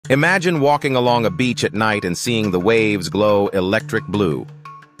Imagine walking along a beach at night and seeing the waves glow electric blue.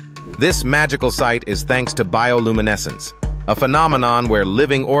 This magical sight is thanks to bioluminescence, a phenomenon where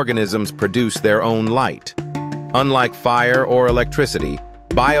living organisms produce their own light. Unlike fire or electricity,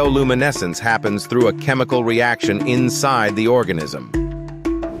 bioluminescence happens through a chemical reaction inside the organism.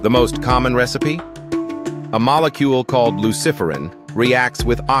 The most common recipe? A molecule called luciferin reacts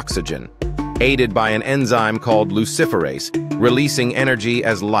with oxygen, aided by an enzyme called luciferase, releasing energy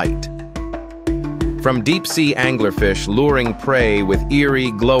as light. From deep-sea anglerfish luring prey with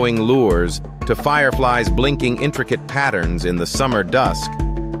eerie, glowing lures to fireflies blinking intricate patterns in the summer dusk,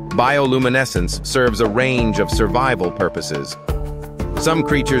 bioluminescence serves a range of survival purposes. Some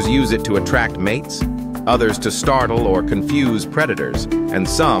creatures use it to attract mates, others to startle or confuse predators, and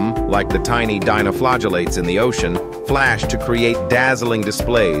some, like the tiny dinoflagellates in the ocean, flash to create dazzling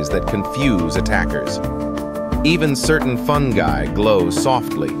displays that confuse attackers. Even certain fungi glow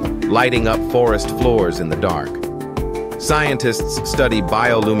softly, lighting up forest floors in the dark. Scientists study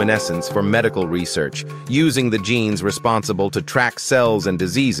bioluminescence for medical research, using the genes responsible to track cells and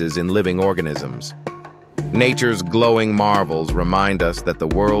diseases in living organisms. Nature's glowing marvels remind us that the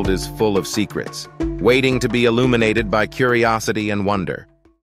world is full of secrets, waiting to be illuminated by curiosity and wonder.